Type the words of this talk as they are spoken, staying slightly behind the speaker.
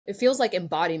it feels like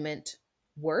embodiment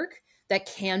work that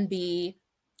can be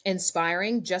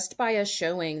inspiring just by us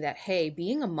showing that, hey,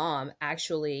 being a mom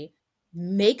actually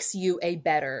makes you a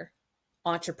better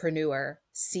entrepreneur,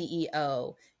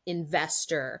 CEO,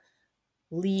 investor,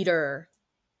 leader,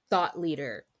 thought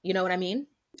leader. You know what I mean?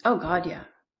 Oh God, yeah.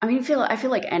 I feel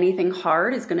like anything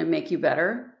hard is going to make you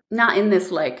better. Not in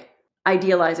this like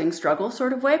idealizing struggle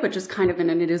sort of way, but just kind of in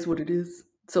an it is what it is.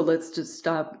 So let's just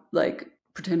stop like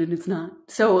pretending it's not.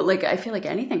 So like I feel like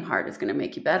anything hard is going to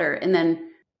make you better. And then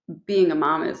being a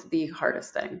mom is the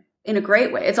hardest thing in a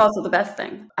great way. It's also the best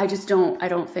thing. I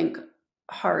don't think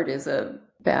hard is a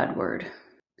bad word.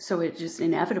 So it just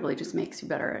inevitably just makes you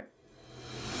better at.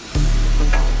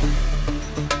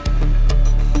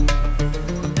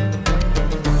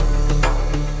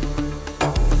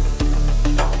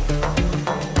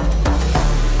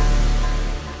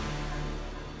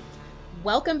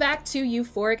 Welcome back to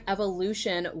Euphoric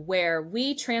Evolution, where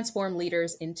we transform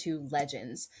leaders into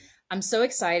legends. I'm so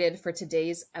excited for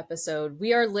today's episode.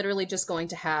 We are literally just going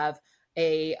to have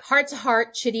a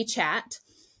heart-to-heart chitty chat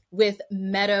with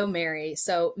Meadow Merry.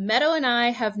 So Meadow and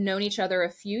I have known each other a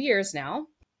few years now,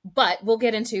 but we'll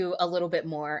get into a little bit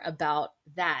more about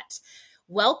that.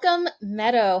 Welcome,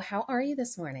 Meadow. How are you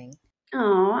this morning?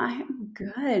 Oh, I'm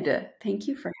good. Thank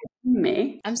you for having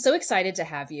me. I'm so excited to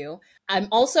have you. I'm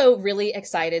also really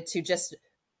excited to just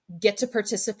get to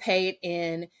participate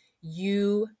in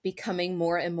you becoming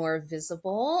more and more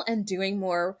visible and doing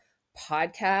more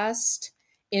podcast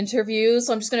interviews.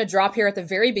 So I'm just going to drop here at the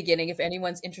very beginning if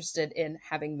anyone's interested in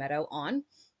having Meadow on.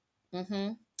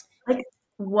 Mm-hmm. Like,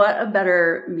 what a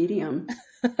better medium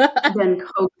than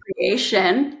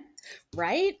co-creation,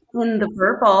 Right? in the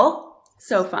purple.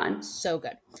 So fun. So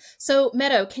good. So,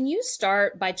 Meadow, can you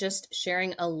start by just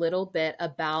sharing a little bit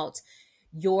about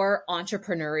your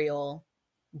entrepreneurial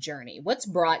journey? What's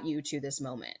brought you to this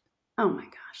moment? Oh my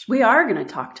gosh. We are going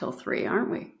to talk till 3,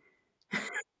 aren't we?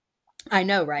 I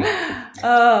know, right?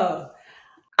 Oh,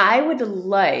 I would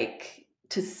like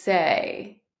to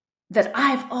say that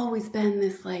I've always been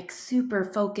this like super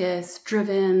focused,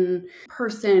 driven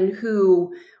person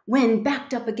who, when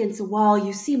backed up against a wall,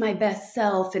 you see my best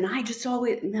self. And I just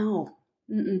always, no,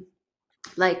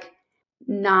 like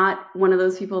not one of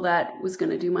those people that was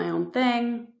going to do my own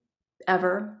thing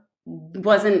ever.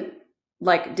 Wasn't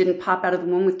like, didn't pop out of the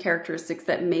womb with characteristics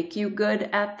that make you good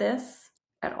at this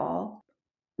at all.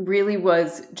 Really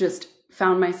was just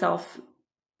found myself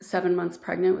 7 months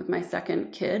pregnant with my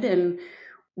second kid and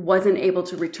wasn't able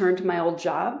to return to my old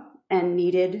job and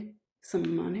needed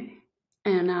some money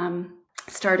and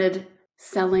started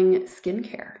selling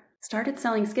skincare.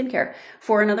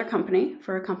 For another company,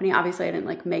 for a company. Obviously, I didn't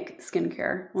like make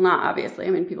skincare. Well, not obviously. I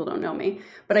mean, people don't know me,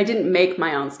 but I didn't make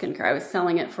my own skincare. I was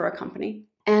selling it for a company.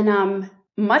 And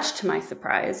much to my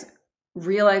surprise,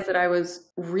 realized that I was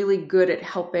really good at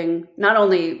helping, not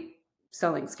only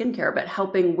selling skincare, but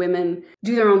helping women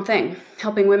do their own thing,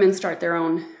 helping women start their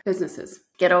own businesses,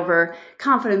 get over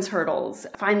confidence hurdles,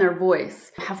 find their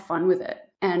voice, have fun with it.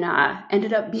 And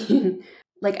ended up being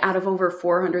like out of over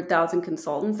 400,000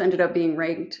 consultants, ended up being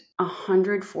ranked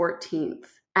 114th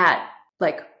at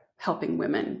like helping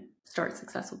women start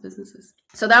successful businesses.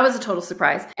 So that was a total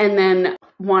surprise. And then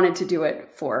wanted to do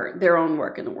it for their own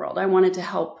work in the world. I wanted to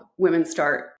help women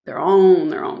start their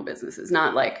own businesses,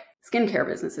 not like skincare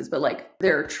businesses, but like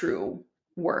their true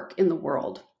work in the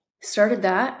world. Started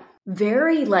that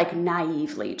very like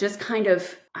naively, just kind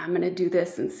of, I'm going to do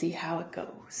this and see how it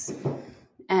goes.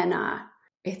 And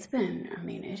it's been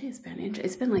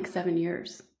like 7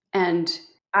 years. And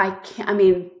I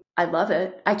love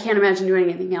it. I can't imagine doing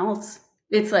anything else.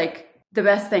 It's like the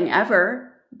best thing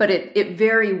ever, but it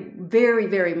very, very,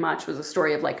 very much was a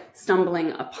story of like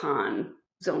stumbling upon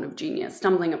zone of genius,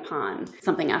 stumbling upon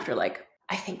something after like,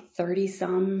 I think 30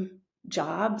 some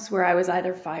jobs where I was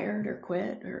either fired or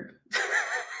quit or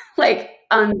like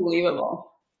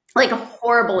unbelievable, like a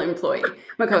horrible employee,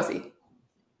 Makhosi,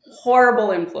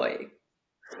 horrible employee.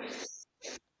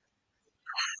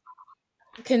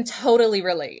 Can totally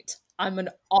relate. I'm an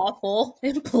awful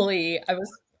employee.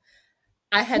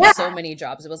 I had so many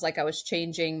jobs. It was like I was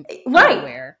changing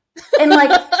underwear. And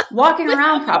like walking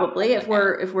around probably, if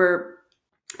we're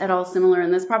at all similar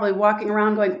in this, probably walking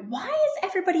around going, why is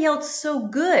everybody else so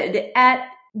good at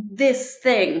this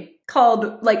thing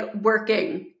called like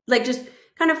working? Like just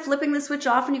kind of flipping the switch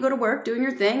off when you go to work, doing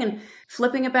your thing and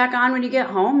flipping it back on when you get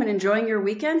home and enjoying your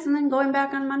weekends and then going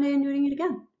back on Monday and doing it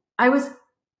again. I was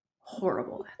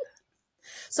horrible at that.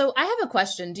 So I have a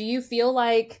question. Do you feel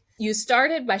like you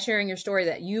started by sharing your story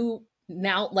that you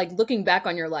now, like looking back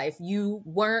on your life, you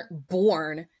weren't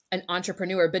born an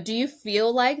entrepreneur, but do you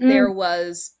feel like there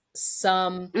was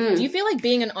do you feel like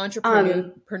being an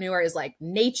entrepreneur is like It's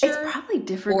nature probably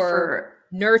different or for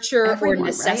nurture or everyone,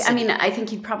 right? I mean, necessity? I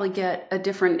think you'd probably get a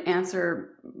different answer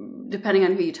depending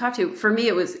on who you talk to. For me,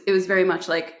 it was very much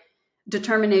like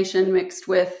determination mixed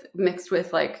with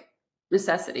like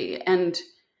necessity and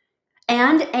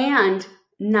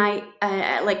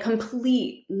like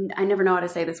complete, I never know how to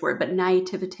say this word, but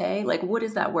naivete, like what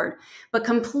is that word? But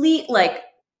complete, like,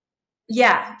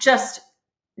 yeah, just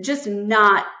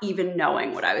not even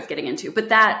knowing what I was getting into. But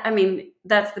that, I mean,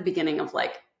 that's the beginning of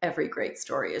like every great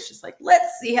story. It's just like,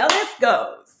 let's see how this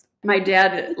goes. My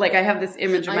dad, like I have this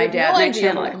image of my dad, and I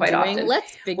channel it quite often,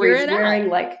 Let's where figure he's it wearing out.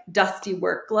 like dusty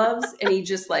work gloves and he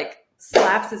just like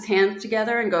slaps his hands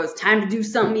together and goes, time to do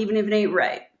something even if it ain't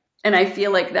right. And I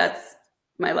feel like that's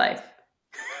my life.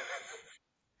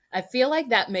 I feel like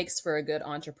that makes for a good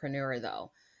entrepreneur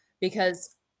though,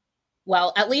 because,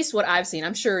 well, at least what I've seen,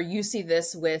 I'm sure you see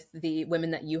this with the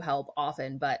women that you help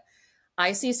often, but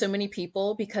I see so many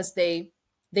people because they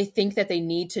think that they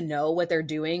need to know what they're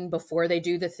doing before they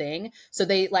do the thing. So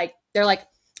they're like,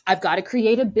 I've got to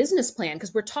create a business plan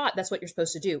because we're taught that's what you're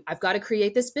supposed to do. I've got to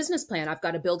create this business plan. I've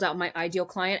got to build out my ideal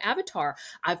client avatar.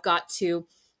 I've got to,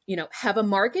 have a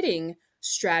marketing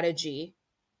strategy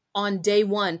on day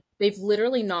one. They've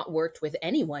literally not worked with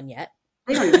anyone yet.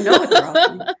 They don't even know what they're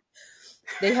offering.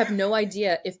 They have no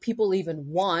idea if people even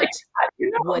want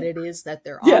what it is that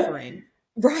they're Yeah. offering.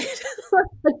 Right.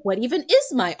 Like, what even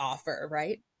is my offer?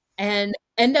 Right. And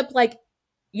end up like,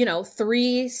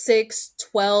 3, 6,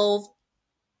 12,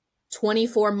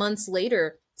 24 months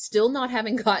later, still not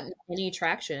having gotten any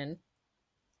traction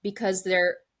because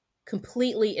they're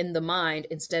completely in the mind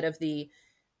instead of the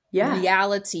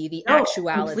reality, the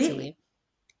actuality completely.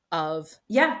 of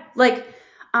like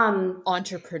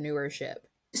entrepreneurship.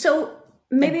 So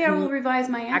maybe I will revise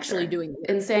my answer actually doing it.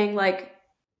 in saying like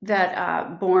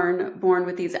that born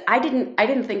with these. I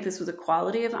didn't think this was a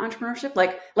quality of entrepreneurship,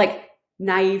 like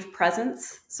naive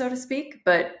presence, so to speak.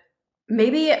 But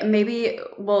maybe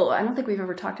well, I don't think we've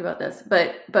ever talked about this,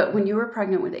 but when you were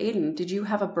pregnant with Aiden, did you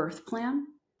have a birth plan?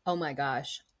 Oh my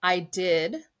gosh, I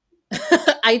did.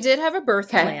 I did have a birth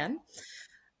plan,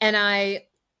 and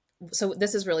so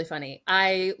this is really funny.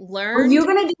 I learned. Were you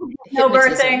gonna do no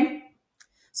birthing?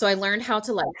 So I learned how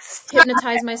to like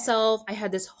hypnotize myself. I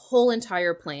had this whole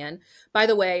entire plan. By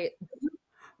the way,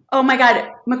 oh my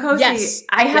God, Makhosi, yes,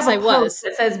 I have yes, a post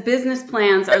that says business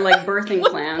plans are like birthing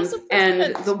plans,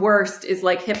 and the worst is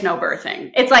like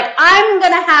hypnobirthing. It's like, I'm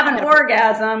going to have an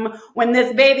orgasm when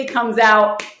this baby comes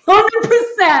out,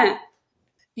 100%.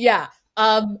 Yeah,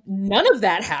 none of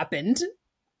that happened.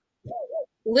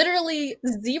 Literally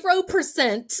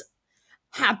 0%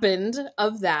 happened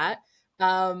of that.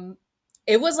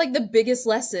 It was like the biggest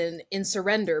lesson in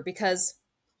surrender because,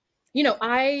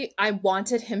 I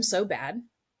wanted him so bad,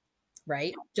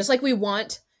 right? Just like we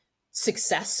want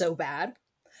success so bad.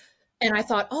 And I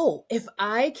thought, oh, if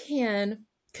I can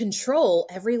control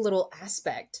every little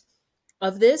aspect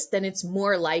of this, then it's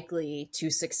more likely to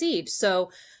succeed.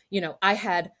 So, I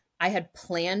had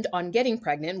planned on getting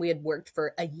pregnant. We had worked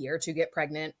for a year to get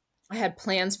pregnant. I had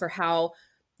plans for how,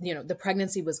 the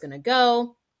pregnancy was going to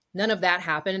go. None of that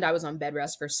happened. I was on bed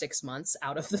rest for 6 months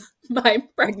out of my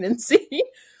pregnancy.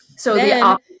 So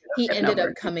then he ended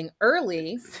up coming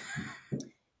early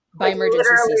by like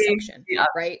emergency C-section,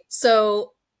 right?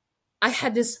 So I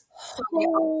had this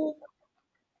whole,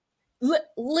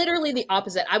 literally the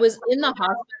opposite. I was in the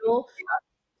hospital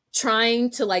trying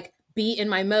to like be in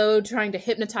my mode, trying to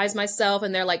hypnotize myself.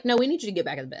 And they're like, no, we need you to get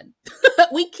back in the bed.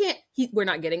 We can't, we're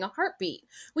not getting a heartbeat.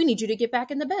 We need you to get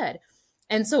back in the bed.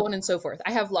 And so on and so forth.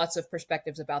 I have lots of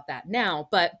perspectives about that now,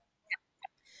 but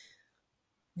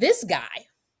this guy,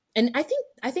 and I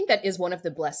think that is one of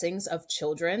the blessings of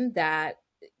children that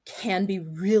can be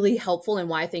really helpful, and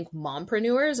why I think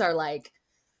mompreneurs are like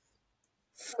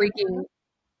freaking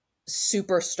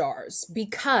superstars,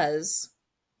 because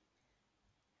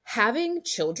having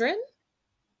children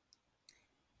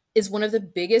is one of the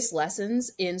biggest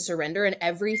lessons in surrender, and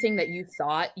everything that you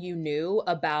thought you knew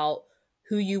about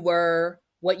who you were,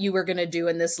 what you were going to do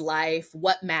in this life,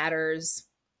 what matters,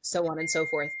 so on and so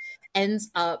forth,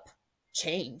 ends up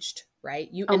changed, right?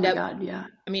 You end up, God, yeah.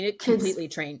 I mean, it completely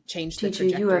changed the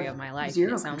trajectory of my life.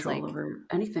 Zero it sounds control like over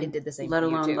anything. It did the same, let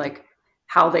alone like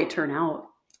how they turn out.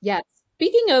 Yeah.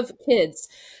 Speaking of kids,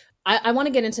 I want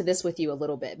to get into this with you a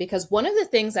little bit, because one of the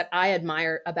things that I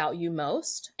admire about you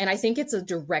most, and I think it's a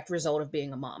direct result of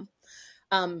being a mom,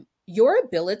 your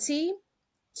ability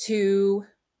to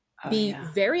Oh, be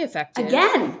yeah. very effective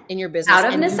Again, in your business out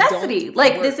of and you necessity. don't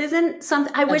Like, work this isn't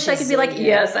something I a wish I could be like, bazillion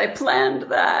yes, I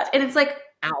planned that. And it's like,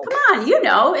 hours. come on, you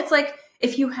know, it's like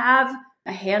if you have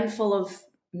a handful of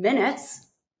minutes.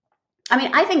 I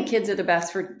mean, I think kids are the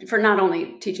best for not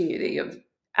only teaching you that you have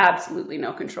absolutely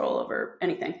no control over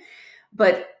anything,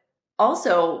 but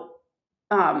also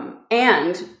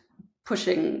and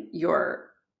pushing your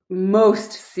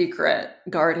most secret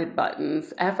guarded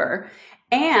buttons ever.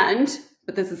 And,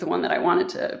 but this is the one that I wanted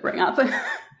to bring up,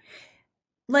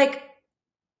 like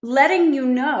letting you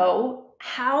know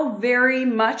how very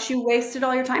much you wasted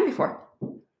all your time before.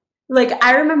 Like,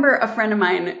 I remember a friend of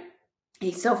mine,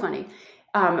 he's so funny.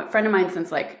 A friend of mine since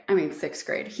like, I mean, sixth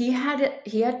grade. He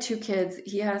had two kids.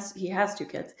 He has two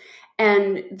kids,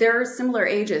 and they're similar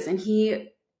ages. And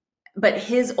but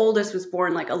his oldest was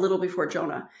born like a little before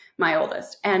Jonah, my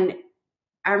oldest. And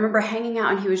I remember hanging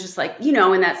out, and he was just like, you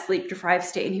know, in that sleep deprived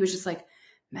state, and he was just like,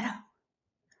 Meadow,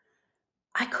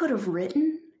 I could have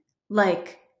written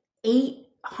like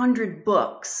 800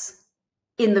 books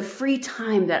in the free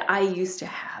time that I used to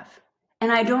have.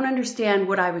 And I don't understand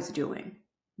what I was doing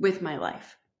with my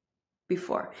life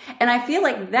before. And I feel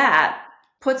like that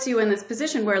puts you in this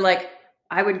position where like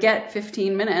I would get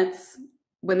 15 minutes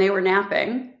when they were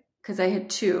napping, because I had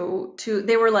two,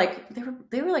 they were like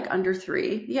under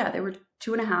 3. Yeah, they were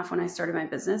 2.5 when I started my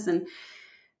business, and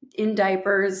in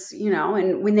diapers, you know,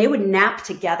 and when they would nap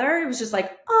together, it was just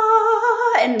like,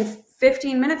 and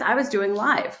 15 minutes I was doing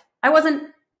live. I wasn't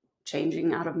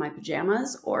changing out of my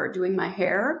pajamas or doing my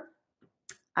hair.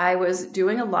 I was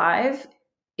doing a live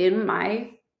in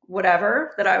my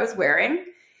whatever that I was wearing,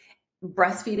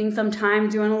 breastfeeding sometime,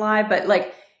 doing a live, but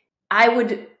like I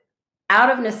would, out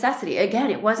of necessity,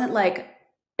 again, it wasn't like,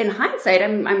 in hindsight,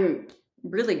 I'm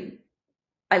really,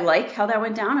 I like how that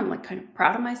went down. I'm like kind of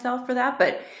proud of myself for that.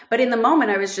 But in the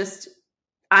moment,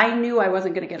 I knew I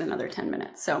wasn't going to get another 10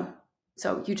 minutes.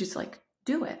 So you just like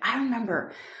do it. I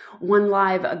remember one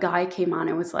live, a guy came on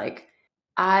and was like,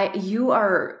 you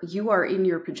are in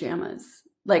your pajamas.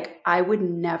 Like, I would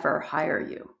never hire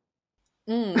you.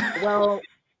 Well,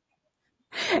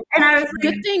 and I was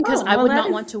good like, thing, because oh, I well, would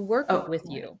not want to work with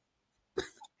right. you.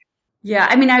 Yeah.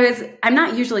 I mean, I'm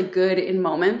not usually good in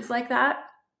moments like that.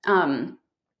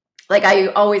 Like I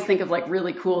always think of like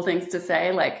really cool things to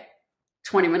say, like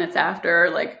 20 minutes after,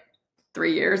 like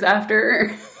 3 years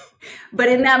after. But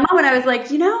in that moment, I was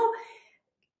like, you know,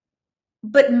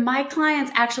 but my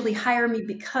clients actually hire me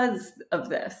because of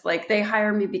this. Like they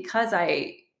hire me because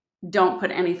I don't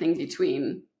put anything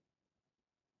between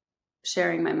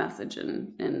sharing my message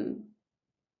and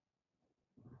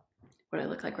what I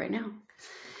look like right now.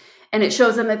 And it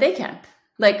shows them that they can.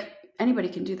 Like anybody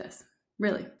can do this,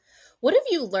 really. What have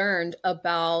you learned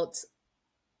about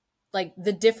like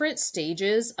the different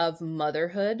stages of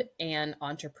motherhood and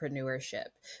entrepreneurship?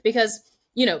 Because,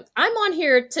 you know, I'm on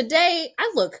here today,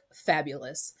 I look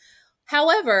fabulous.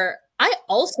 However, I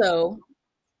also,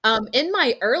 in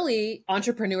my early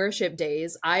entrepreneurship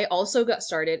days, I also got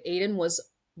started. Aiden was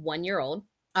 1 year old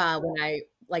when I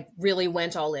like really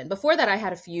went all in. Before that, I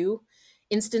had a few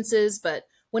instances, but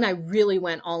when I really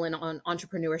went all in on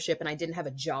entrepreneurship and I didn't have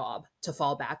a job to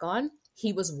fall back on,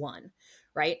 he was 1,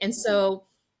 right? And so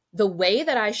the way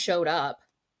that I showed up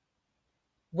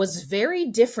was very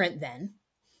different then,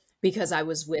 because I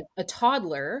was with a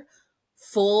toddler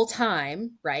full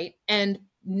time, right? And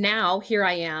now here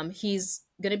I am. He's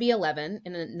going to be 11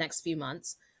 in the next few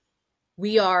months.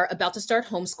 We are about to start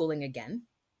homeschooling again,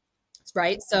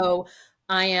 right? So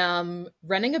I am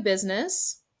running a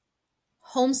business,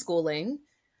 homeschooling,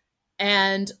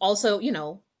 and also, you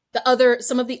know,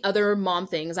 some of the other mom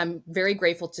things. I'm very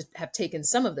grateful to have taken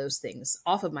some of those things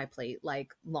off of my plate,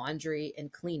 like laundry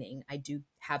and cleaning. I do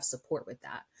have support with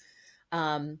that.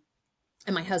 And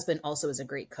my husband also is a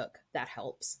great cook. That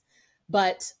helps.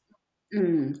 But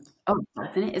Oh,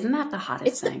 isn't that the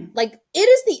hottest thing? it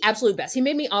is the absolute best. He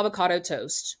made me avocado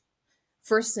toast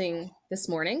first thing this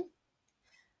morning.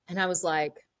 And I was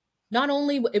like, not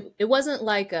only, it wasn't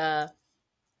like a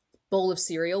bowl of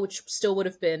cereal, which still would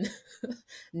have been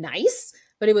nice,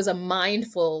 but it was a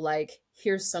mindful, like,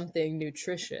 here's something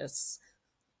nutritious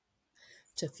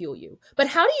to fuel you. But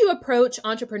how do you approach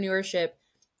entrepreneurship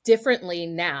differently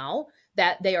now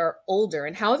that they are older?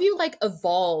 And how have you like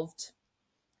evolved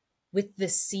with the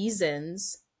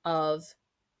seasons of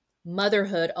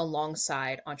motherhood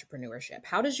alongside entrepreneurship?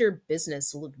 How does your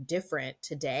business look different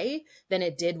today than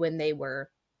it did when they were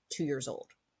 2 years old?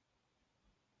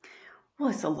 Well,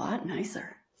 it's a lot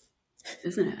nicer,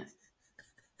 isn't it?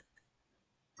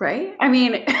 Right? I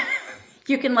mean,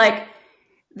 they can like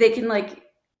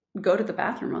go to the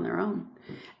bathroom on their own,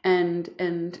 and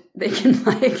they can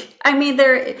like, I mean,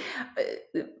 they're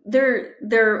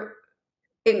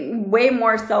way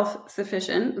more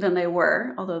self-sufficient than they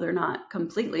were, although they're not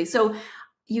completely. So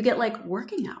you get like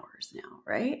working hours now,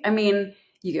 right? I mean,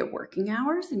 you get working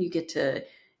hours, and you get to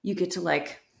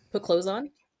like Put clothes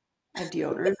on. I have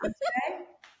deodorant on today,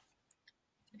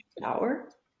 shower,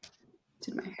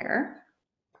 did my hair,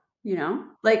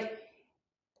 like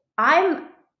I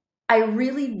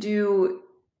really do,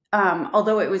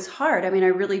 although it was hard, I mean, I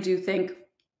really do think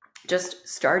just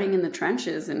starting in the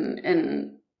trenches,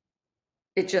 and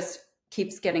it just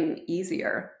keeps getting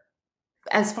easier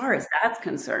as far as that's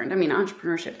concerned. I mean,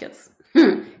 entrepreneurship gets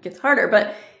harder,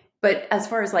 but as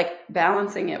far as like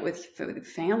balancing it with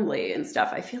family and stuff,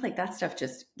 I feel like that stuff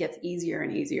just gets easier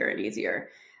and easier and easier.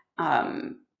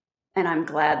 And I'm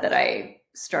glad that I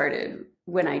started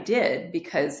when I did,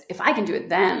 because if I can do it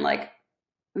then, like,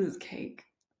 this is cake,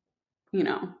 you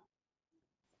know.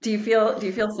 Do you feel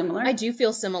similar? I do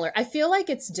feel similar. I feel like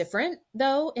it's different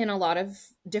though in a lot of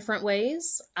different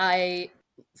ways. I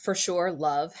for sure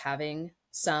love having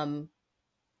some,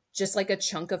 just like a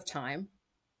chunk of time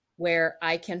where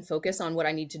I can focus on what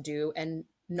I need to do and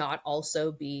not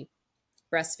also be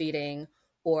breastfeeding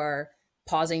or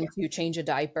pausing to change a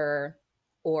diaper,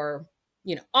 or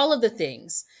all of the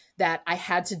things that I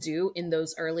had to do in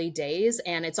those early days.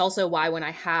 And it's also why when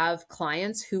I have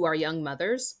clients who are young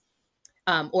mothers,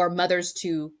 or mothers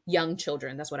to young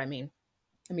children, that's what I mean.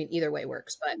 I mean, either way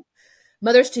works, but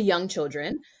mothers to young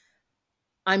children,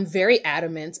 I'm very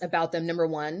adamant about them, number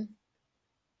one,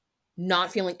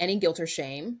 not feeling any guilt or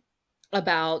shame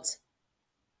about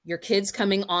your kids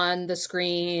coming on the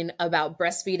screen, about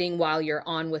breastfeeding while you're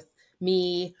on with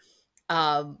me,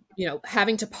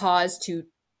 having to pause to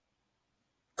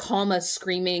calm a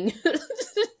screaming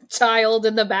child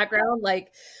in the background.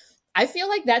 Like, I feel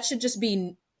like that should just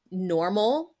be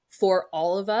normal for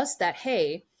all of us, that,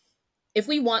 hey, if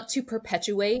we want to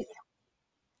perpetuate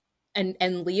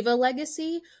and leave a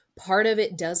legacy, part of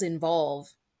it does involve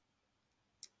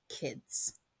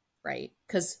kids, right?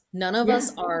 Because none of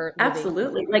us are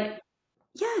absolutely living. Like,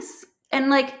 yes. And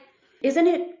like, isn't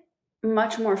it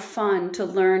much more fun to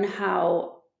learn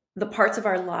how the parts of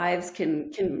our lives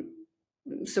can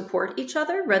support each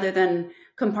other, rather than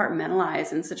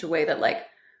compartmentalize in such a way that, like,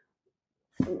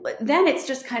 then it's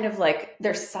just kind of like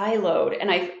they're siloed. And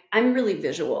I'm really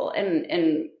visual,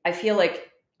 and I feel like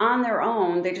on their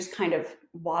own they just kind of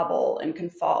wobble and can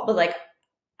fall, but like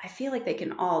I feel like they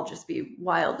can all just be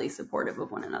wildly supportive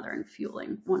of one another and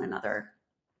fueling one another.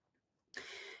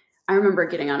 I remember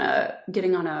getting on a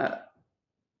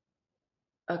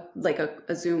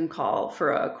Zoom call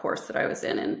for a course that I was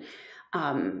in,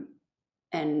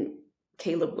 and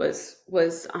Caleb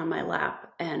was on my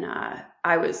lap, and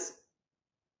I was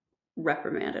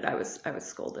reprimanded. I was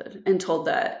scolded and told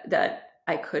that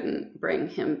I couldn't bring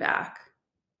him back.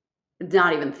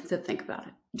 Not even to think about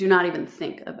it. Do not even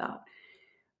think about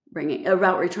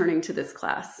returning to this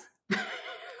class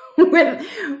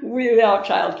without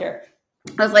childcare.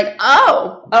 I was like,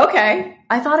 oh, okay.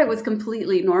 I thought it was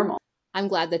completely normal. I'm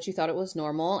glad that you thought it was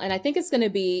normal. And I think it's going to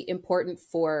be important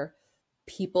for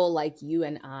people like you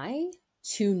and I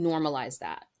to normalize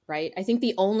that, right? I think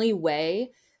the only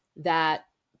way that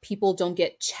people don't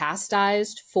get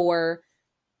chastised for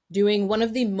doing one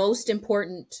of the most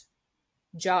important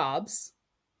jobs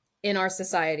in our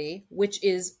society, which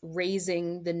is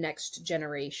raising the next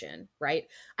generation, right?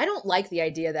 I don't like the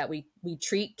idea that we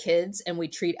treat kids and we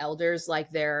treat elders like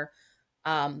they're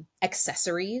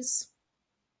accessories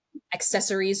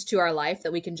to our life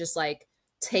that we can just like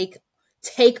take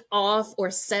off or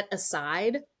set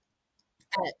aside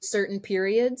at certain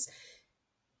periods.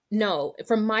 No,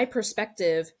 from my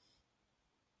perspective,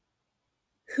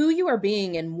 who you are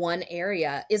being in one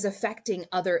area is affecting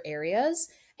other areas,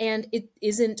 and it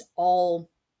isn't all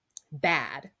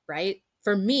bad, right?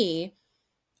 For me,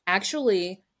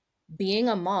 actually, being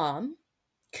a mom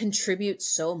contributes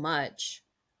so much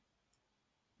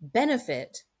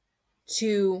benefit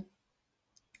to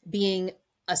being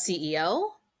a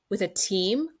CEO with a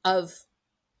team of,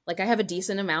 like, I have a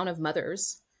decent amount of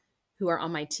mothers who are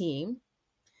on my team.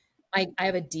 I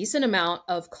have a decent amount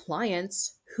of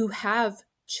clients who have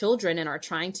children and are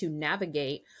trying to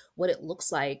navigate what it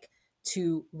looks like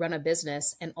to run a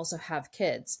business and also have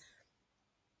kids.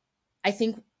 I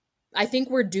think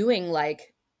we're doing,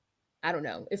 like, I don't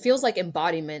know, it feels like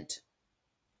embodiment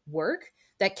work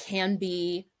that can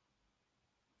be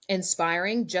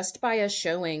inspiring just by us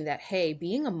showing that, hey,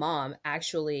 being a mom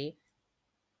actually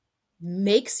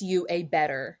makes you a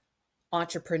better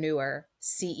entrepreneur,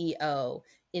 CEO,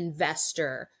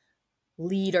 investor,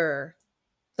 leader,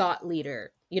 thought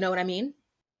leader. You know what I mean?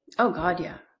 Oh God,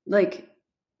 yeah. Like,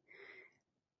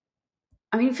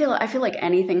 I mean, I feel like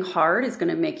anything hard is going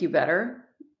to make you better.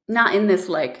 Not in this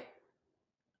like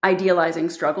idealizing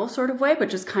struggle sort of way, but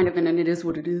just kind of in an it is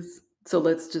what it is. So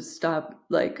let's just stop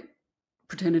like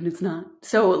pretending it's not.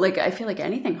 So like I feel like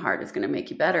anything hard is going to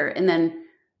make you better. And then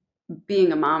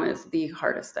being a mom is the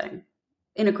hardest thing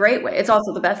in a great way. It's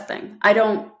also the best thing. I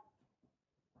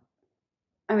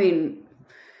mean,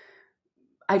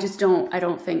 I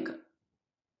don't think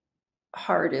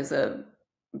hard is a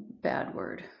bad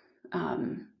word.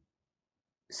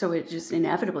 So it just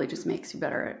inevitably just makes you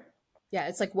better at. Yeah,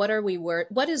 it's like what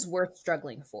is worth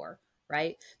struggling for,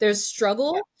 right? There's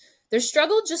struggle. Yeah. There's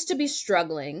struggle just to be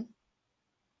struggling,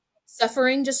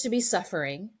 suffering just to be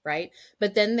suffering, right?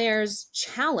 But then there's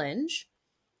challenge,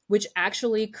 which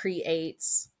actually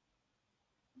creates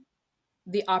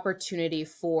the opportunity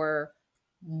for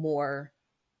more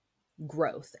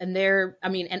growth. And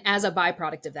and as a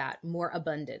byproduct of that, more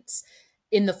abundance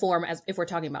in the form, as if we're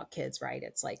talking about kids, right?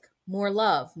 It's like more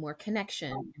love, more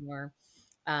connection, more,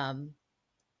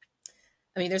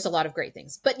 there's a lot of great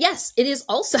things. But yes, it is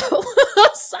also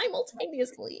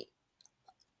simultaneously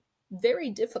very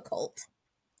difficult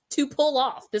to pull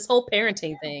off this whole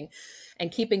parenting thing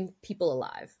and keeping people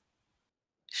alive.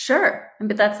 Sure.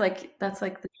 But that's like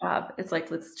the job. It's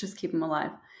like, let's just keep them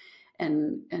alive.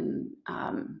 And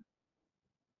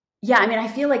yeah, I mean, I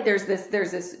feel like there's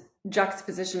this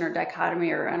juxtaposition or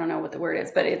dichotomy, or I don't know what the word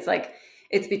is, but it's like,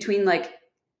 it's between like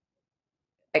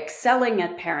excelling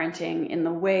at parenting in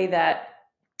the way that,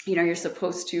 you know, you're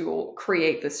supposed to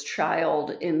create this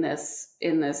child in this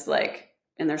like,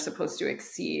 and they're supposed to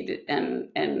exceed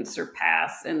and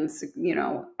surpass and, you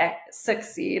know,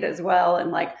 succeed as well.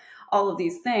 And like all of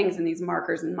these things and these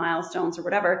markers and milestones or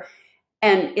whatever.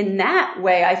 And in that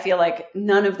way, I feel like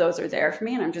none of those are there for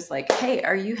me. And I'm just like, hey,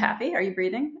 are you happy? Are you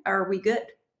breathing? Are we good?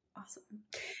 Awesome.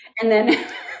 And then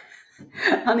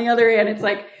on the other hand, it's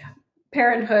like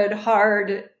parenthood,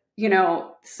 hard, you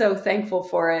know, so thankful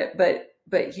for it.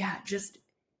 But yeah, just,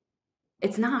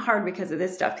 it's not hard because of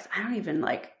this stuff. Cause I don't even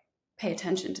like pay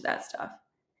attention to that stuff.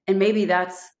 And maybe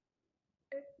that's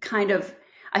kind of,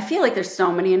 I feel like there's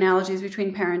so many analogies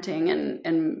between parenting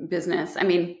and business. I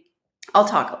mean, I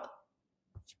talk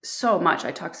so much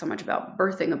about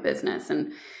birthing a business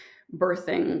and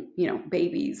birthing, you know,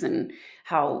 babies, and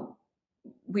how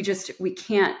we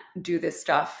can't do this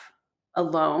stuff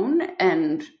alone.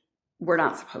 And we're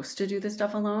not supposed to do this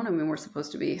stuff alone. I mean, we're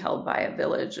supposed to be held by a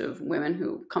village of women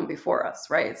who come before us.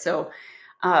 Right. So,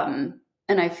 and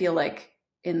I feel like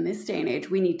in this day and age,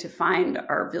 we need to find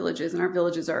our villages, and our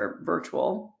villages are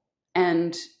virtual.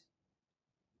 And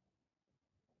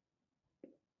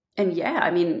yeah, I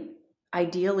mean,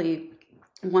 ideally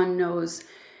one knows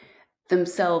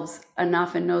themselves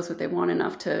enough and knows what they want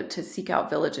enough to seek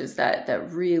out villages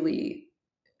that really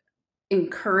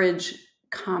encourage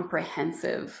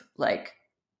comprehensive, like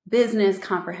business,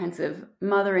 comprehensive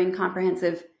mothering,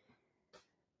 comprehensive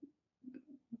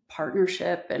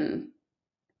partnership, and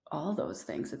all those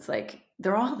things. It's like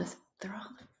they're all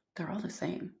the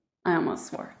same. I almost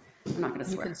swore. I'm not going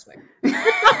to swear. You can swear.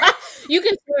 You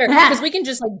can swear because we can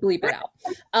just like bleep it out.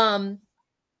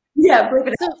 Yeah, bleep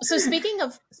it out. So speaking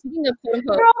of quote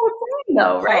unquote, they're all the same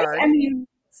though, right? Hard, I mean,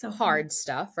 so hard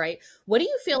stuff, right? What do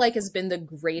you feel like has been the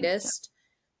greatest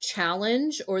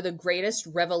challenge or the greatest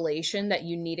revelation that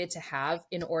you needed to have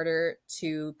in order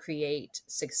to create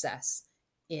success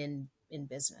in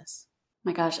business?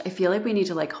 My gosh, I feel like we need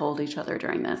to like hold each other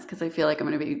during this, because I feel like I'm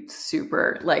going to be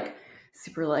super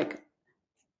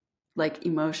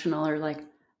emotional, or like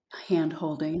hand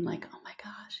holding, like, oh my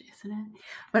gosh, isn't it?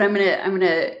 But I'm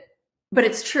gonna but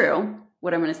it's true.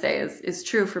 What I'm gonna say is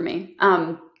true for me.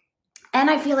 And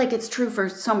I feel like it's true for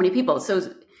so many people.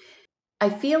 So I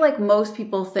feel like most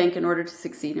people think in order to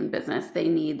succeed in business, they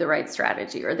need the right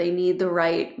strategy, or they need the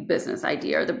right business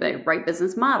idea, or the right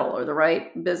business model, or the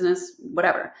right business,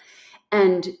 whatever.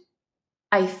 And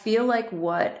I feel like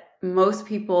what most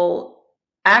people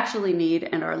actually need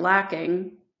and are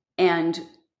lacking, and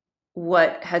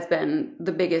what has been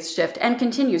the biggest shift and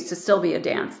continues to still be a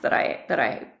dance that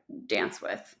I dance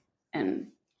with and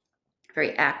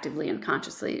very actively and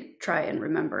consciously try and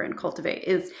remember and cultivate,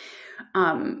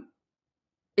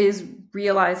 is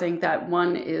realizing that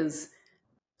one is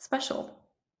special,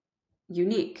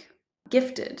 unique,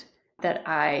 gifted, that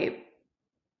I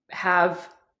have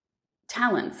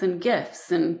talents and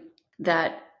gifts, and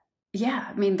that, yeah,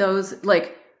 I mean, those,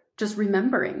 like, just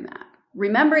remembering that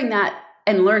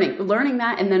and learning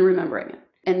that, and then remembering it.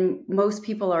 And most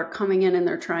people are coming in and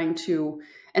they're trying to,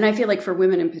 and I feel like for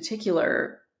women in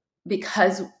particular,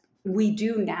 because we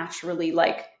do naturally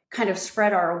like kind of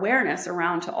spread our awareness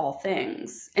around to all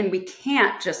things. And we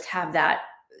can't just have that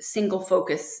single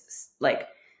focus, like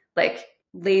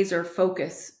laser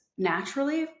focus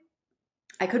naturally.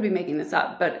 I could be making this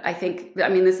up, but I think, I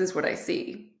mean, this is what I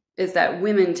see, is that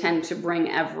women tend to bring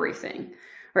everything,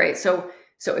 right? So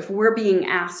if we're being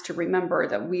asked to remember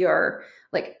that we are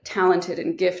like talented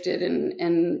and gifted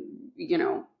and you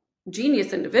know,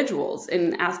 genius individuals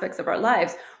in aspects of our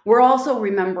lives, we're also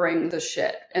remembering the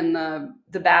shit and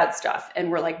the bad stuff.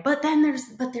 And we're like, but there's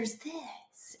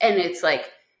this. And it's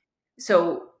like,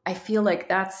 so I feel like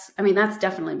that's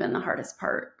definitely been the hardest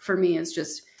part for me, is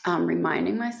just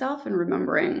reminding myself and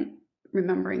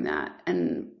remembering that.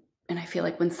 And I feel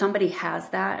like when somebody has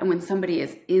that, and when somebody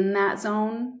is in that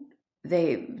zone,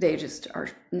 they just are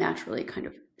naturally kind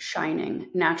of shining,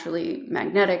 naturally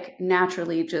magnetic,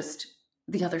 naturally just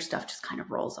the other stuff just kind of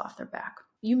rolls off their back.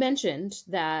 You mentioned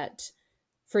that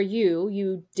for you,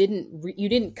 you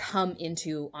didn't come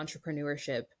into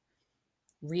entrepreneurship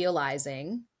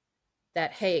realizing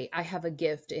that, hey, I have a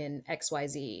gift in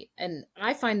XYZ. And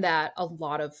I find that a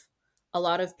lot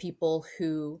of people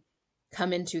who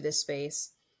come into this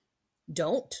space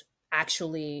don't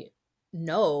actually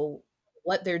know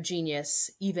what their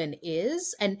genius even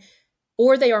is,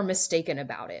 or they are mistaken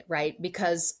about it, right?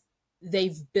 Because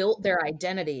they've built their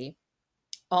identity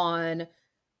on,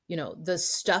 you know, the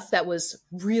stuff that was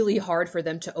really hard for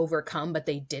them to overcome, but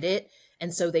they did it.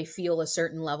 And so they feel a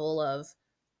certain level of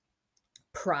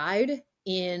pride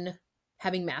in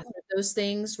having mastered those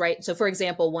things, right? So for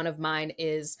example, one of mine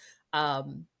is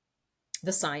the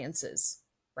sciences,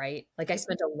 right? Like I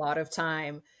spent a lot of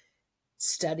time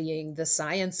studying the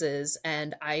sciences,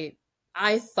 and I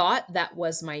thought that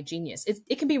was my genius.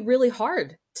 It can be really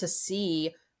hard to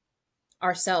see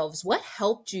ourselves. What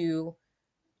helped you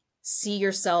see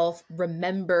yourself,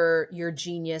 remember your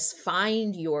genius,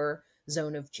 find your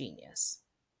zone of genius?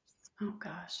 Oh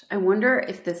gosh, I wonder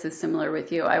if this is similar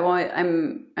with you.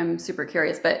 I'm super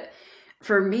curious, but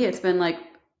for me, it's been like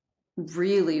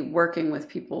really working with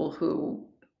people who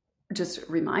just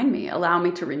remind me, allow me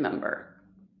to remember,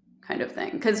 kind of thing.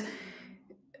 Because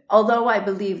although I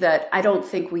believe that, I don't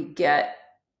think we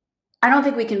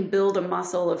can build a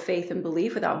muscle of faith and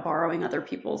belief without borrowing other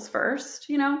people's first.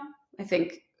 You know, I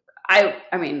think I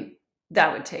mean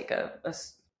that would take a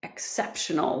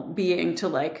exceptional being to,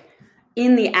 like,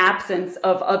 in the absence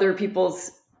of other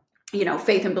people's, you know,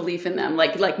 faith and belief in them,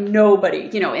 like nobody,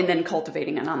 you know, and then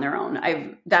cultivating it on their own.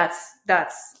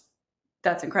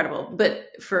 That's incredible.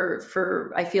 But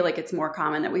for I feel like it's more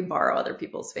common that we borrow other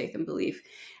people's faith and belief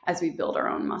as we build our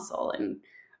own muscle.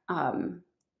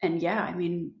 And yeah, I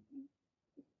mean,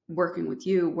 working with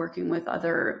you, working with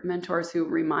other mentors who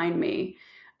remind me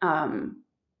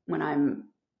when I'm,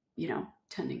 you know,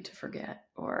 tending to forget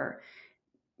or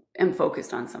am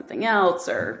focused on something else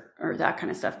or that kind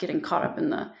of stuff, getting caught up in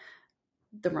the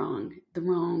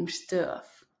wrong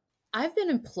stuff. I've been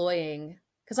employing,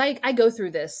 because I go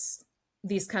through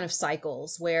these kind of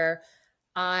cycles where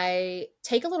I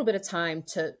take a little bit of time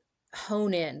to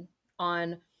hone in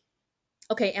on,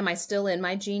 okay, am I still in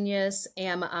my genius?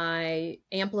 Am I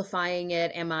amplifying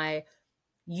it? Am I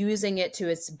using it to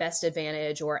its best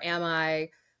advantage? Or am I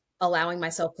allowing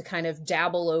myself to kind of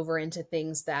dabble over into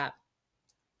things that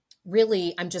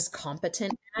really I'm just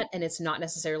competent at, and it's not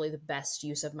necessarily the best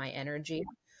use of my energy?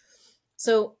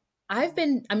 So I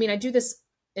do this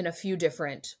in a few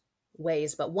different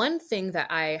ways, but one thing that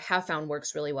I have found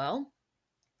works really well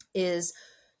is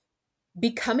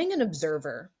becoming an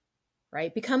observer,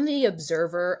 right? Become the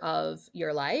observer of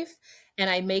your life.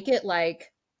 And I make it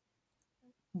like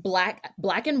black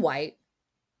and white,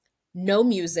 no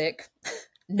music,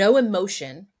 no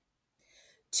emotion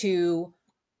to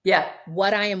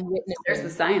what I am witnessing. There's the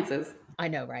sciences. I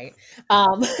know, right?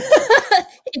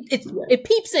 It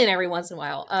peeps in every once in a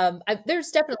while.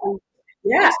 There's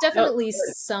definitely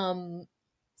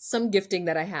some gifting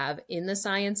that I have in the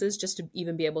sciences just to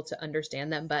even be able to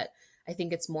understand them. But I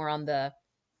think it's more on the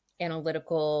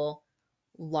analytical,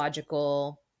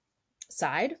 logical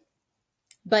side.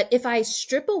 But if I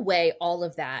strip away all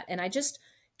of that and I just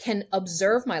can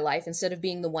observe my life instead of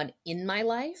being the one in my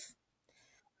life,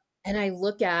 and I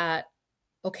look at,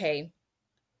 okay,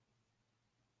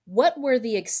 what were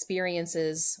the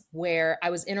experiences where I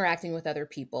was interacting with other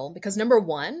people? Because number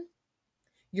one,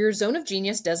 your zone of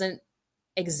genius doesn't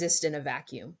exist in a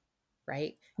vacuum,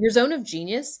 right? Your zone of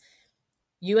genius,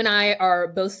 you and I are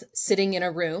both sitting in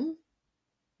a room,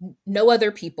 no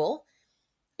other people.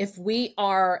 If we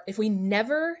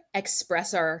never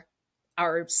express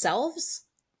ourselves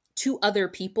to other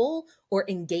people or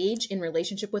engage in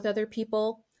relationship with other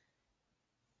people,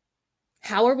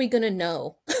 how are we going to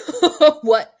know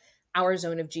what our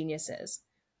zone of genius is?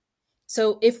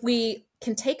 So if we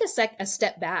can take a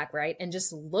step back, right, and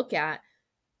just look at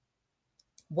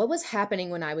what was happening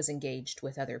when I was engaged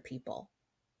with other people.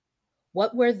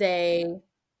 What were they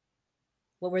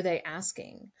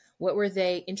asking? What were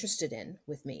they interested in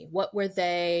with me? What were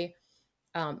they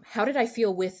how did I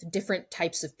feel with different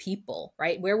types of people,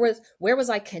 right? Where was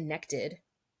I connected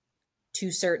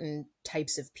to certain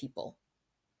types of people?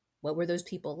 What were those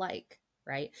people like,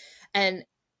 right? And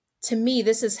to me,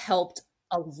 this has helped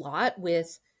a lot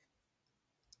with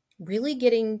really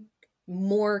getting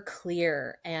more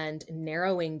clear and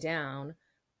narrowing down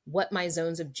what my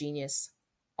zones of genius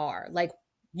are. Like,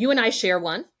 you and I share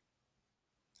one.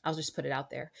 I'll just put it out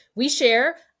there. We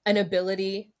share an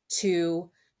ability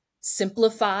to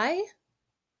simplify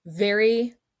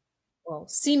very, well,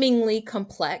 seemingly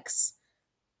complex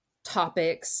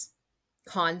topics,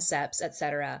 concepts,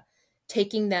 etc.,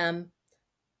 taking them,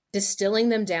 distilling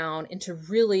them down into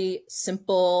really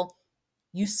simple,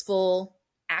 useful,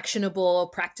 actionable,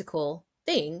 practical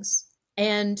things.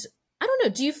 And I don't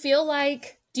know, do you feel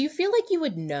like you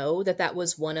would know that that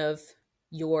was one of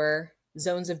your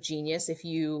zones of genius if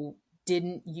you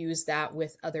didn't use that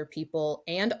with other people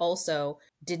and also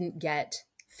didn't get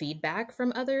feedback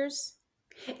from others?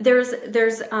 There's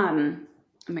oh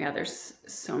my God, there's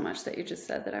so much that you just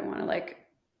said that I want to like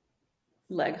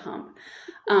leg hump.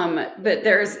 But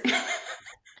there's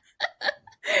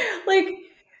like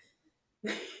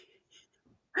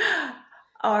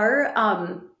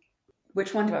our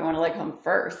which one do I want to leg hump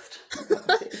first?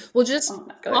 Well, just Oh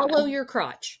my God. follow your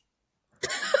crotch.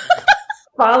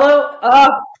 Follow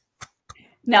up.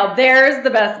 Now there's the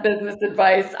best business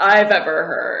advice I've ever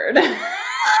heard.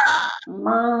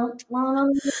 Oh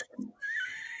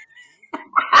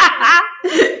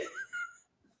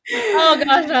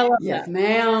gosh, I love Yes, that.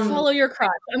 ma'am. Follow your crotch.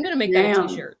 I'm gonna make that a Ma'am.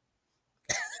 t-shirt.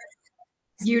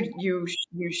 You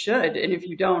should, and if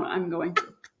you don't, I'm going to.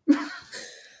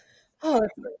 Oh,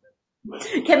 that's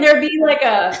great. Can there be like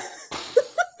a?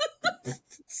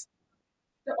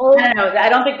 The old, I don't know. I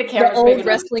don't think the the camera's big old enough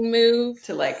wrestling move.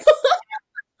 to like.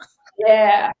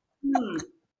 Yeah.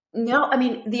 No, I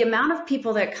mean the amount of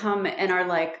people that come and are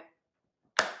like,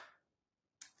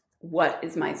 "What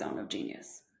is my zone of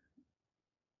genius?"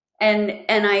 And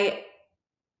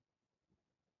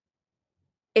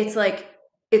it's like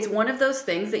it's one of those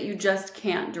things that you just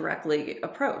can't directly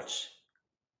approach.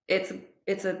 It's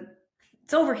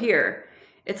over here.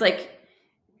 It's like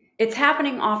it's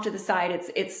happening off to the side.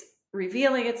 It's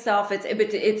revealing itself.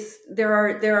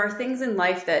 There are things in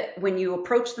life that when you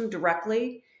approach them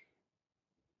directly,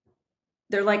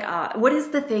 they're like, what is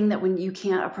the thing that when you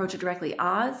can't approach it directly?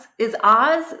 Oz? Is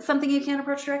Oz something you can't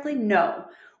approach directly? No.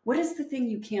 What is the thing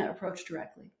you can't approach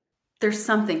directly? There's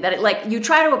something that like you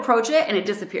try to approach it and it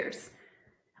disappears.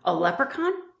 A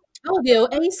leprechaun? Oh, the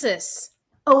Oasis.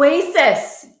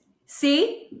 Oasis.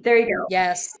 See? There you go.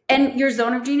 Yes. And your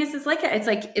zone of genius is like it.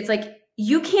 It's like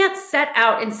you can't set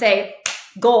out and say,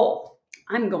 goal,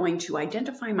 I'm going to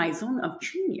identify my zone of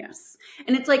genius.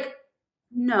 And it's like,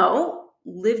 no,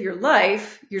 live your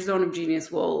life. Your zone of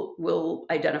genius will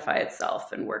identify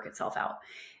itself and work itself out.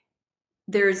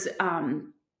 There's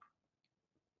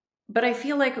but I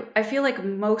feel like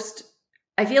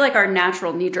our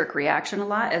natural knee-jerk reaction a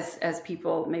lot as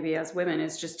people, maybe as women,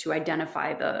 is just to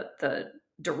identify the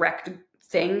direct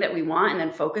thing that we want and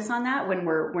then focus on that when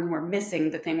we're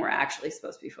missing the thing we're actually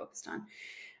supposed to be focused on.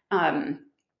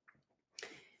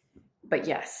 But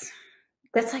yes,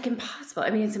 that's like impossible. I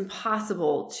mean, it's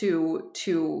impossible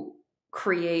to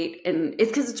create, and it's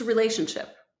because it's a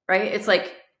relationship, right? It's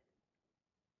like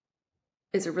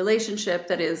it's a relationship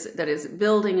that is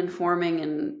building and forming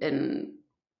and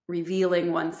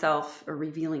revealing oneself or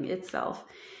revealing itself,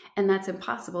 and that's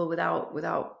impossible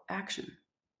without action.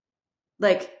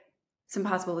 Like it's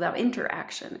impossible without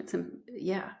interaction.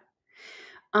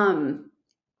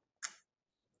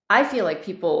 I feel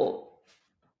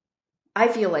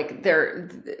like their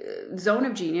zone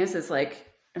of genius is like,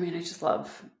 I mean,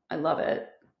 I love it.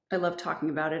 I love talking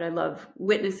about it. I love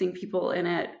witnessing people in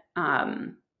it.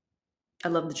 I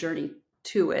love the journey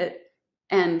to it.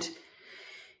 And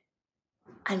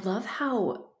I love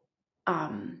how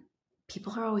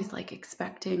people are always like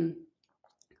expecting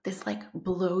this like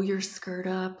blow your skirt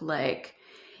up, like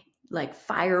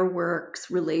fireworks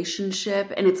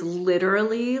relationship. And it's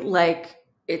literally like,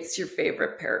 it's your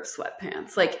favorite pair of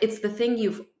sweatpants. Like it's the thing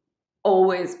you've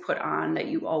always put on, that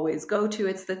you always go to.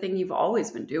 It's the thing you've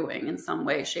always been doing in some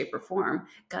way, shape, or form.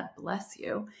 God bless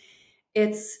you.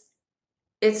 It's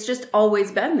just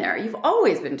always been there. You've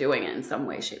always been doing it in some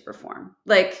way, shape, or form.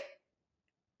 Like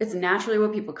It's naturally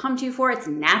what people come to you for. It's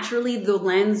naturally the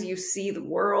lens you see the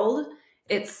world.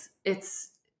 It's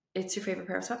your favorite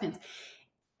pair of sweatpants.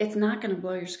 It's not going to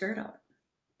blow your skirt up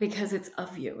because it's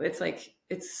of you. It's like,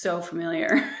 it's so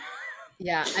familiar.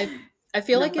 Yeah, I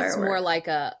feel No like it's more fireworks. like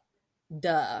a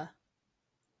duh,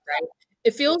 right?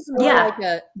 It feels more Yeah. like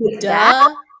a With that,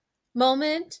 duh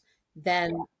moment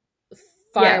than yeah.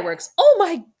 fireworks. Oh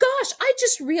my gosh, I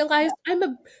just realized I'm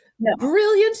a No.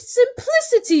 brilliant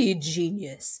simplicity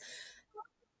genius.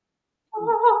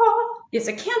 Yes,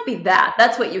 it can't be that.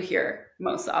 That's what you hear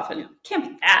most often. Yeah. It can't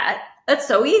be that. That's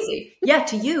so easy. Yeah,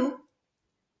 to you.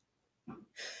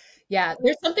 Yeah,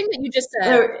 there's something that you just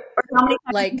said, Or how many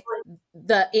times like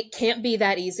it can't be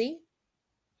that easy.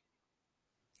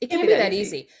 It can't can't be be that that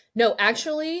easy. easy. No,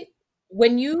 actually,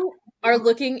 when you are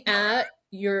looking at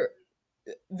your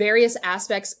various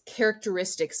aspects,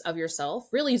 characteristics of yourself,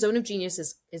 really zone of genius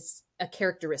is a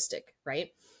characteristic, right?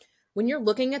 When you're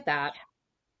looking at that,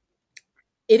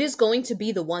 it is going to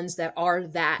be the ones that are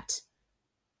that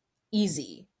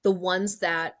easy, the ones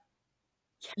that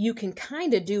you can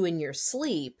kind of do in your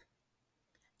sleep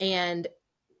and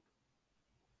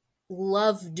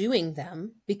love doing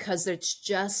them because it's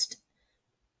just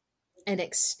an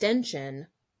extension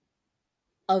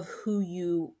of who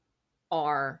you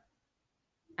are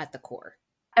at the core.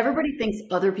 Everybody thinks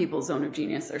other people's zone of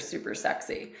genius are super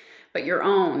sexy, but your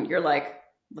own, you're like,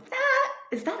 "Well, that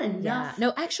is that Yeah. enough?"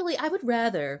 No, actually, I would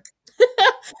rather.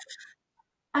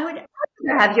 I would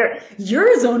rather have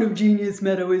your zone of genius,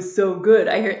 Meadow, is so good.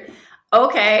 I hear,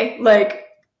 okay, like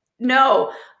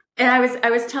no. And I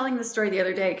was telling the story the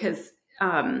other day because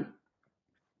I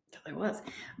was,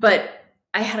 but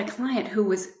I had a client who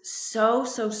was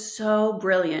so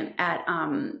brilliant at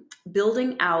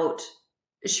building out.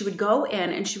 She would go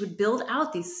in and she would build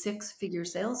out these 6-figure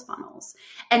sales funnels,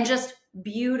 and just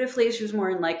beautifully. She was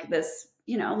more in like this,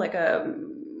 like a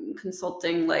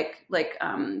consulting,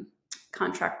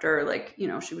 contractor. Like,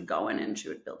 she would go in and she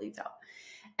would build these out,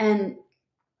 and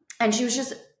she was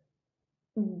just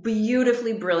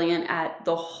beautifully brilliant at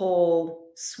the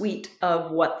whole suite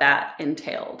of what that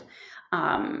entailed.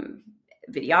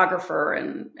 Videographer,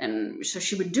 and so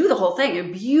she would do the whole thing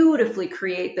and beautifully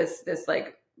create this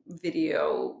like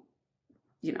video,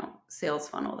 sales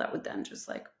funnel that would then just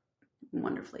like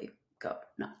wonderfully go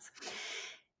nuts.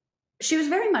 She was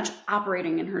very much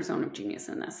operating in her zone of genius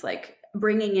in this, like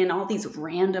bringing in all these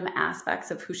random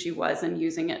aspects of who she was and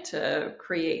using it to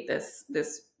create this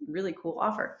really cool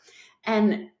offer.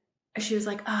 And she was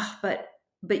like, oh, but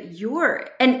you're,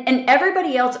 and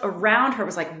everybody else around her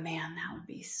was like, man, that would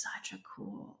be such a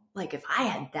cool, like if I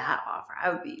had that offer,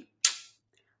 I'd be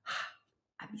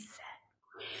set.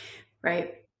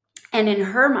 Right. And in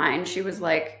her mind, she was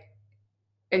like,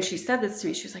 and she said this to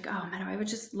me, she was like, oh, man, I would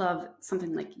just love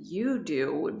something like you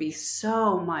do, would be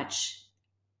so much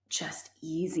just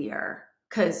easier,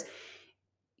 because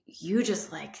you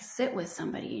just like sit with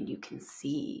somebody and you can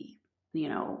see,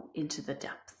 into the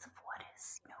depths of what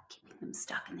is, keeping them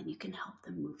stuck, and then you can help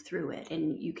them move through it,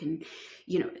 and you can,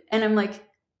 and I'm like,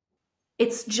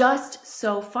 it's just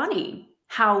so funny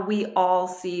how we all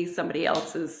see somebody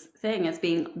else's thing as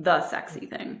being the sexy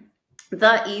thing,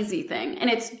 the easy thing. And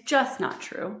it's just not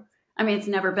true. I mean, it's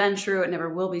never been true. It never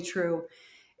will be true.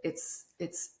 It's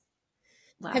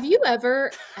Have you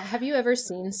ever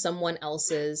seen someone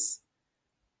else's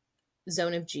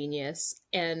zone of genius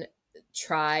and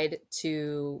tried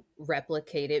to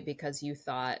replicate it because you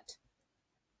thought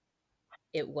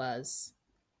it was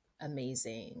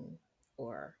amazing,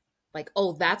 or like,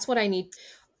 oh, that's what I need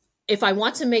if I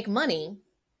want to make money?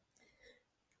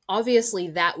 Obviously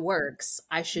that works.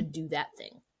 I should do that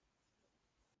thing.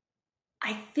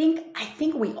 I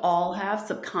think we all have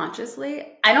subconsciously.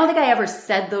 I don't think I ever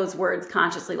said those words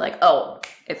consciously, like, oh,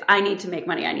 if I need to make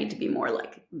money, I need to be more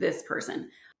like this person.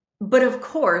 But of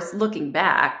course, looking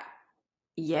back,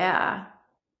 yeah.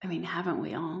 I mean, haven't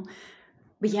we all?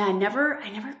 But yeah, I never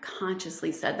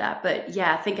consciously said that. But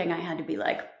yeah, thinking I had to be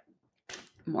like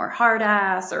more hard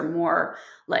ass or more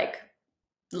like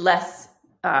less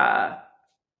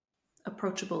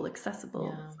approachable,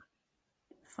 accessible. Yeah.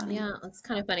 Funny. Yeah, it's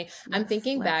kind of funny. I'm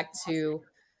thinking back to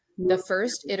the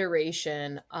first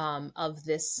iteration of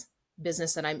this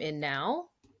business that I'm in now.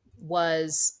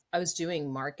 Was I was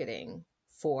doing marketing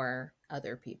for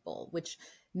other people, which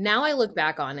now I look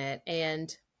back on it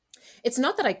and it's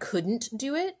not that I couldn't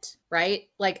do it, right?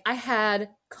 Like I had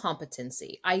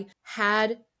competency. I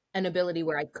had an ability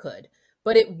where I could,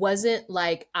 but it wasn't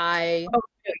like I Oh,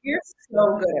 you're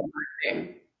so good at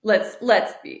marketing. Let's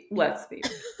be.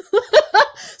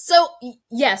 So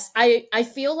yes, I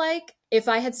feel like if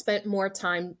I had spent more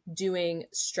time doing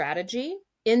strategy,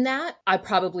 in that, I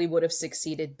probably would have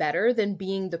succeeded better than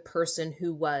being the person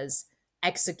who was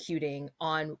executing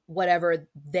on whatever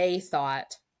they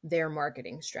thought their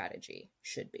marketing strategy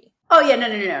should be. Oh yeah,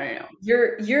 no.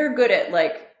 You're good at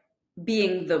like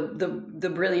being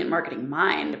the brilliant marketing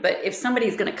mind, but if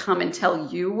somebody's going to come and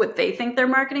tell you what they think they're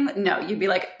marketing, no, you'd be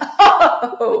like,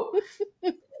 oh,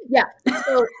 yeah.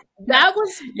 So that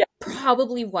was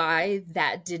probably why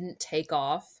that didn't take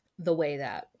off the way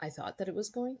that I thought that it was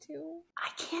going to. I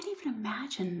can't even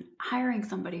imagine hiring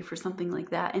somebody for something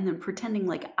like that and then pretending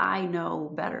like I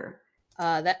know better.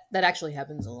 That actually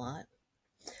happens a lot.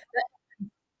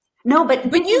 No, but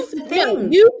you've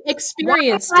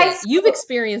experienced it. You've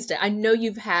experienced it. I know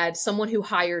you've had someone who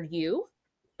hired you.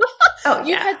 Oh,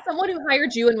 You've had someone who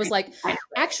hired you and was like,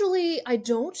 actually, I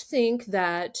don't think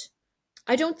that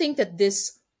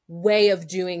this way of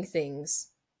doing things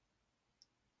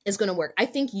is going to work. I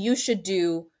think you should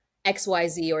do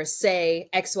XYZ or say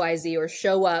XYZ or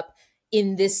show up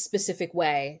in this specific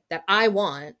way that I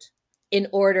want in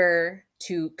order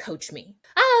to coach me.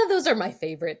 Those are my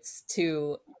favorites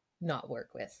to not work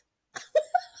with.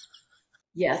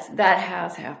 Yes, that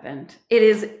has happened. It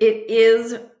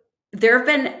is, there have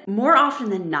been more often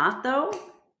than not though,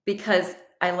 because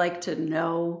I like to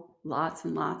know lots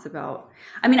and lots about,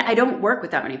 I mean, I don't work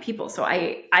with that many people. So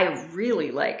I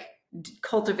really like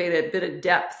cultivate a bit of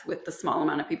depth with the small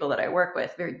amount of people that I work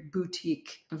with, very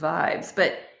boutique vibes.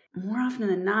 But more often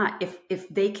than not, if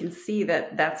they can see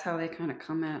that that's how they kind of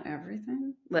come at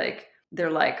everything, like they're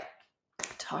like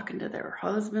talking to their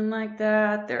husband like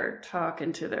that, they're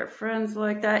talking to their friends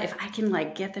like that. If I can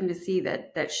like get them to see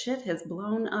that shit has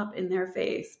blown up in their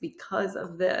face because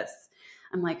of this,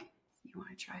 I'm like, you want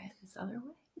to try it this other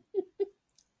way?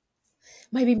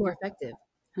 Might be more effective.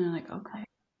 And they're like, okay,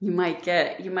 you might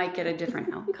get a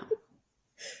different outcome.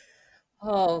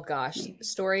 Oh gosh,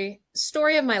 story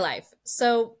of my life.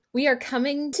 So we are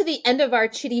coming to the end of our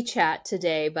chitty chat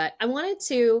today, but I wanted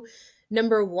to,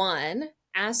 number one,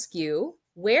 ask you,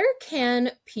 where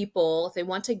can people, if they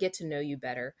want to get to know you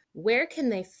better, where can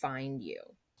they find you?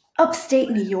 Upstate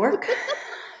New York.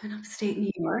 In upstate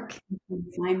New York. You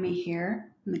can find me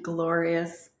here in the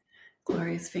glorious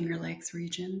Finger Lakes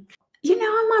region. You know,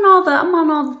 I'm on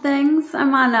all the things.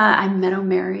 I'm Meadow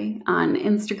Merry on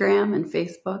Instagram and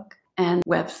Facebook, and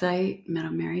website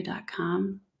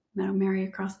meadowmerry.com. Meadow Merry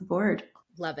across the board.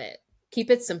 Love it. Keep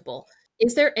it simple.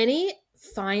 Is there any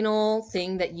final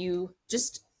thing that you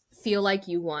just feel like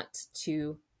you want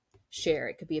to share?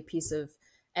 It could be a piece of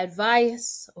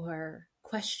advice or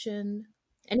question,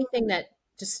 anything that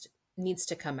just needs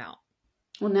to come out.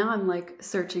 Well, now I'm like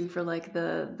searching for like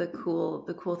the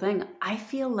cool thing. I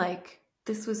feel like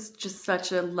this was just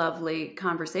such a lovely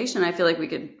conversation. I feel like we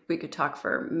could talk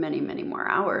for many, many more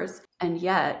hours. And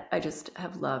yet I just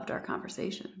have loved our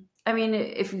conversation. I mean,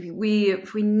 if we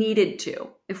needed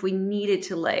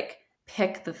to like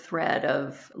pick the thread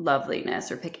of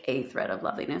loveliness or pick a thread of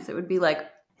loveliness, it would be like,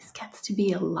 this gets to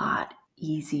be a lot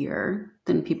easier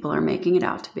than people are making it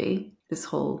out to be. This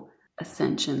whole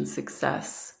ascension,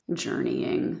 success,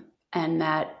 journeying, and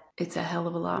that it's a hell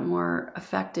of a lot more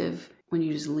effective when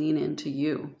you just lean into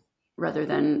you rather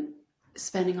than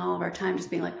spending all of our time just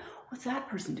being like, what's that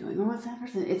person doing? Or what's that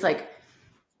person? It's like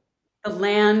the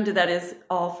land that is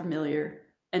all familiar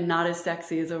and not as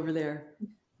sexy as over there,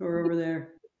 or over there,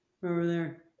 or over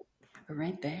there, or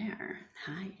right there.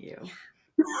 Hi, you.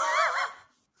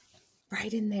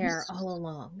 Right in there all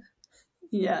along.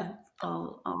 Yeah,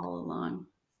 all along.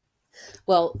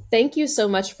 Well, thank you so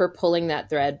much for pulling that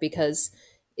thread, because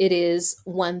it is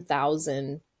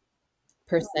 1000%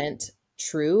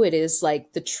 true. It is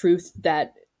like the truth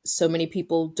that so many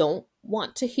people don't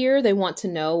want to hear. They want to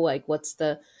know, like, what's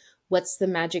the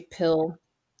magic pill?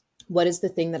 What is the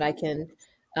thing that I can,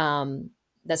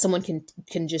 that someone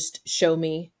can just show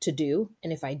me to do?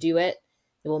 And if I do it,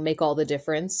 it will make all the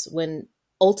difference, when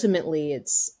ultimately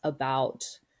it's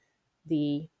about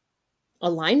the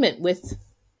alignment with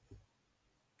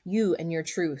you and your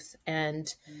truth.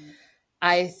 And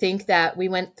I think that we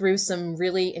went through some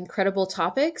really incredible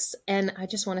topics, and I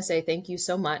just want to say thank you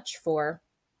so much for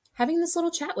having this little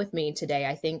chat with me today.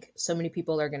 I think so many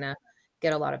people are going to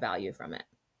get a lot of value from it.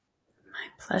 My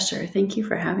pleasure. Thank you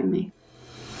for having me.